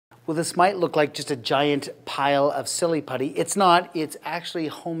Well, this might look like just a giant pile of silly putty. It's not. It's actually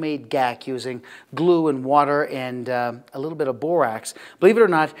homemade Gak using glue and water and a little bit of borax. Believe it or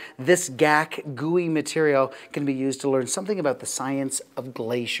not, this Gak gooey material can be used to learn something about the science of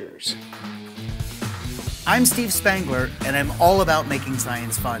glaciers. I'm Steve Spangler, and I'm all about making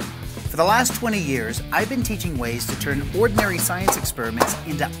science fun. For the last 20 years, I've been teaching ways to turn ordinary science experiments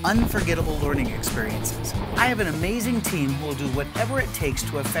into unforgettable learning experiences. I have an amazing team who will do whatever it takes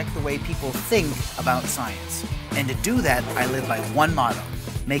to affect the way people think about science. And to do that, I live by one motto: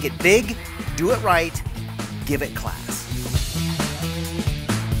 make it big, do it right, give it class.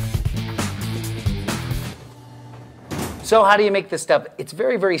 So how do you make this stuff? It's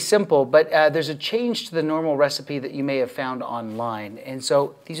very, very simple, but there's a change to the normal recipe that you may have found online. And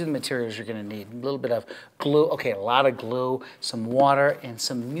so these are the materials you're gonna need. A little bit of glue, okay, a lot of glue, some water, and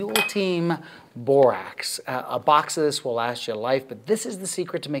some Mule Team borax. A box of this will last you a life, but this is the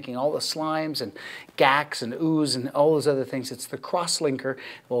secret to making all the slimes and Gaks and ooze and all those other things. It's the cross-linker.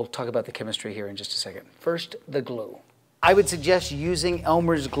 We'll talk about the chemistry here in just a second. First, the glue. I would suggest using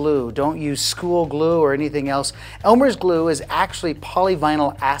Elmer's glue. Don't use school glue or anything else. Elmer's glue is actually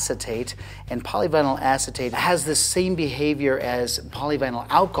polyvinyl acetate, and polyvinyl acetate has the same behavior as polyvinyl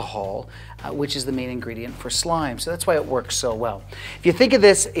alcohol, which is the main ingredient for slime. So that's why it works so well. If you think of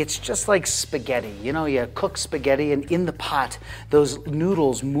this, it's just like spaghetti. You know, you cook spaghetti, and in the pot, those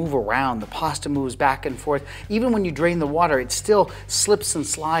noodles move around. The pasta moves back and forth. Even when you drain the water, it still slips and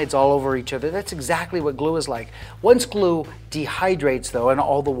slides all over each other. That's exactly what glue is like. Once glue dehydrates, though, and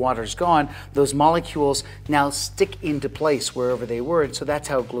all the water's gone, those molecules now stick into place wherever they were, and so that's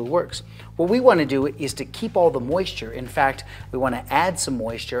how glue works. What we want to do is to keep all the moisture. In fact, we want to add some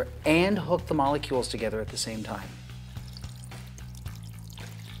moisture and hook the molecules together at the same time.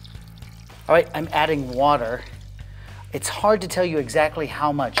 All right, I'm adding water. It's hard to tell you exactly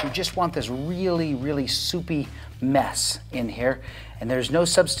how much. You just want this really, really soupy mess in here, and there's no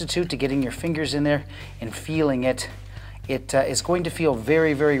substitute to getting your fingers in there and feeling it. It is going to feel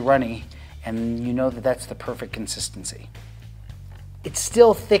very, very runny, and you know that that's the perfect consistency. It's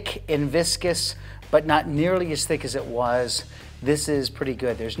still thick and viscous, but not nearly as thick as it was. This is pretty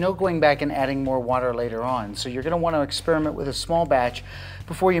good. There's no going back and adding more water later on, so you're going to want to experiment with a small batch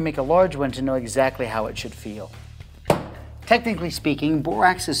before you make a large one to know exactly how it should feel. Technically speaking,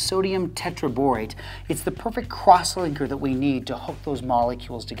 borax is sodium tetraborate. It's the perfect cross-linker that we need to hook those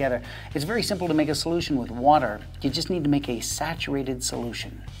molecules together. It's very simple to make a solution with water. You just need to make a saturated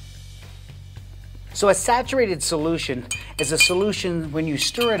solution. So a saturated solution is a solution when you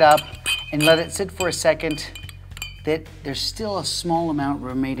stir it up and let it sit for a second, that there's still a small amount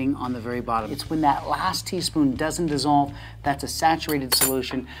remaining on the very bottom. It's when that last teaspoon doesn't dissolve, that's a saturated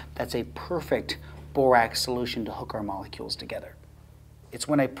solution. That's a perfect borax solution to hook our molecules together. It's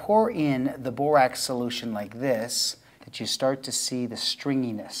when I pour in the borax solution like this that you start to see the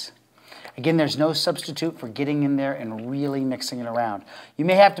stringiness. Again, there's no substitute for getting in there and really mixing it around. You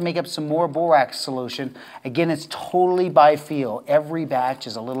may have to make up some more borax solution. Again, it's totally by feel. Every batch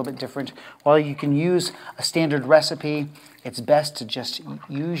is a little bit different. While you can use a standard recipe, it's best to just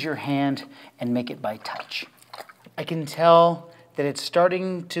use your hand and make it by touch. I can tell that it's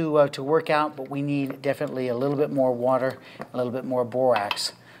starting to work out, but we need definitely a little bit more water, a little bit more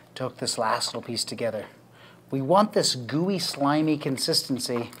borax to hook this last little piece together. We want this gooey, slimy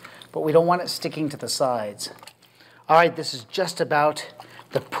consistency, but we don't want it sticking to the sides. All right, this is just about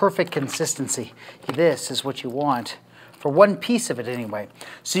the perfect consistency. This is what you want, for one piece of it anyway.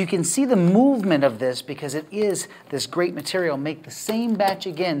 So you can see the movement of this because it is this great material. Make the same batch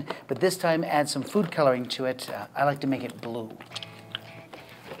again, but this time add some food coloring to it. I like to make it blue.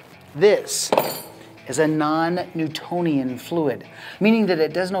 This is a non-Newtonian fluid, meaning that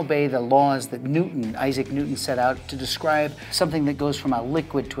it doesn't obey the laws that Isaac Newton set out to describe something that goes from a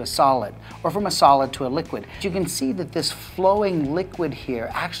liquid to a solid, or from a solid to a liquid. You can see that this flowing liquid here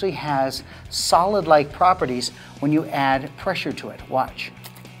actually has solid-like properties when you add pressure to it. Watch.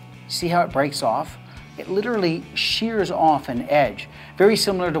 See how it breaks off? It literally shears off an edge, very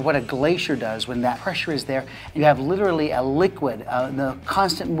similar to what a glacier does when that pressure is there. You have literally a liquid, the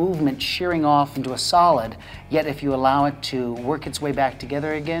constant movement shearing off into a solid, yet if you allow it to work its way back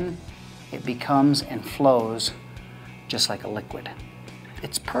together again, it becomes and flows just like a liquid.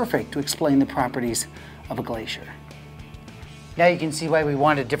 It's perfect to explain the properties of a glacier. Now you can see why we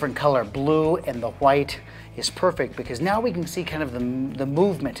want a different color. Blue and the white is perfect because now we can see kind of the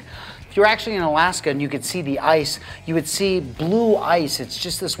movement. If you're actually in Alaska and you could see the ice, you would see blue ice. It's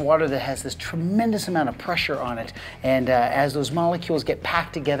just this water that has this tremendous amount of pressure on it. And as those molecules get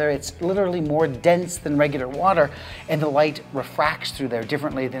packed together, it's literally more dense than regular water, and the light refracts through there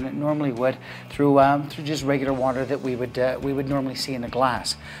differently than it normally would through just regular water that we would normally see in a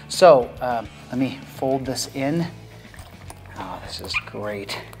glass. So let me fold this in. Oh, this is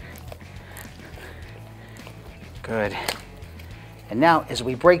great. Good. And now, as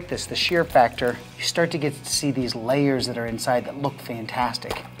we break this, the shear factor, you start to get to see these layers that are inside that look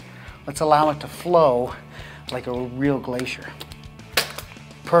fantastic. Let's allow it to flow like a real glacier.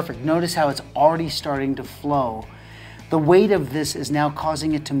 Perfect. Notice how it's already starting to flow. The weight of this is now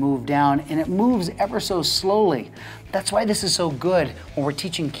causing it to move down, and it moves ever so slowly. That's why this is so good when we're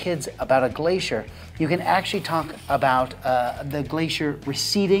teaching kids about a glacier. You can actually talk about the glacier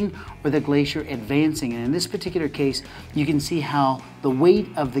receding or the glacier advancing. And in this particular case, you can see how the weight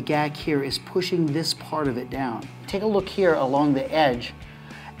of the Gak here is pushing this part of it down. Take a look here along the edge.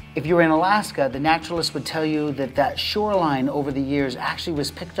 If you were in Alaska, the naturalists would tell you that that shoreline over the years actually was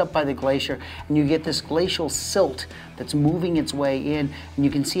picked up by the glacier, and you get this glacial silt that's moving its way in, and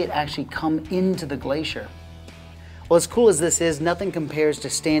you can see it actually come into the glacier. Well, as cool as this is, nothing compares to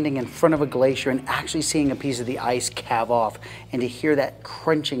standing in front of a glacier and actually seeing a piece of the ice calve off and to hear that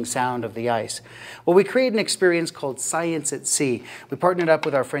crunching sound of the ice. Well, we created an experience called Science at Sea. We partnered up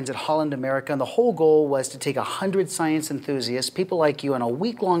with our friends at Holland America, and the whole goal was to take 100 science enthusiasts, people like you, on a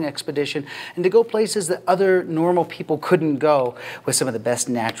week-long expedition and to go places that other normal people couldn't go with some of the best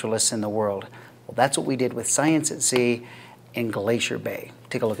naturalists in the world. Well, that's what we did with Science at Sea in Glacier Bay.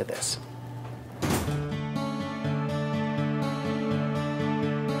 Take a look at this.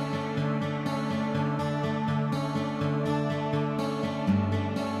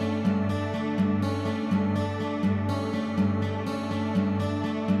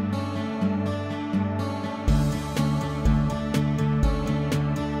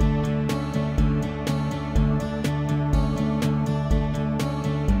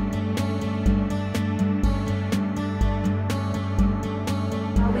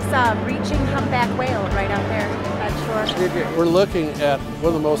 Saw a breaching humpback whale right out there at shore. We're looking at one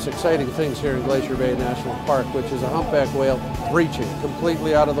of the most exciting things here in Glacier Bay National Park, which is a humpback whale breaching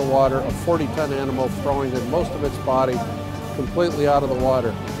completely out of the water, a 40-ton animal throwing in most of its body completely out of the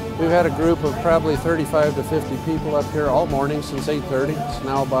water. We've had a group of probably 35 to 50 people up here all morning since 8:30. It's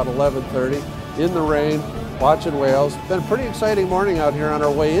now about 11:30, in the rain, watching whales. Been a pretty exciting morning out here on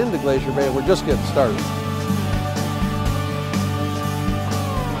our way into Glacier Bay. We're just getting started.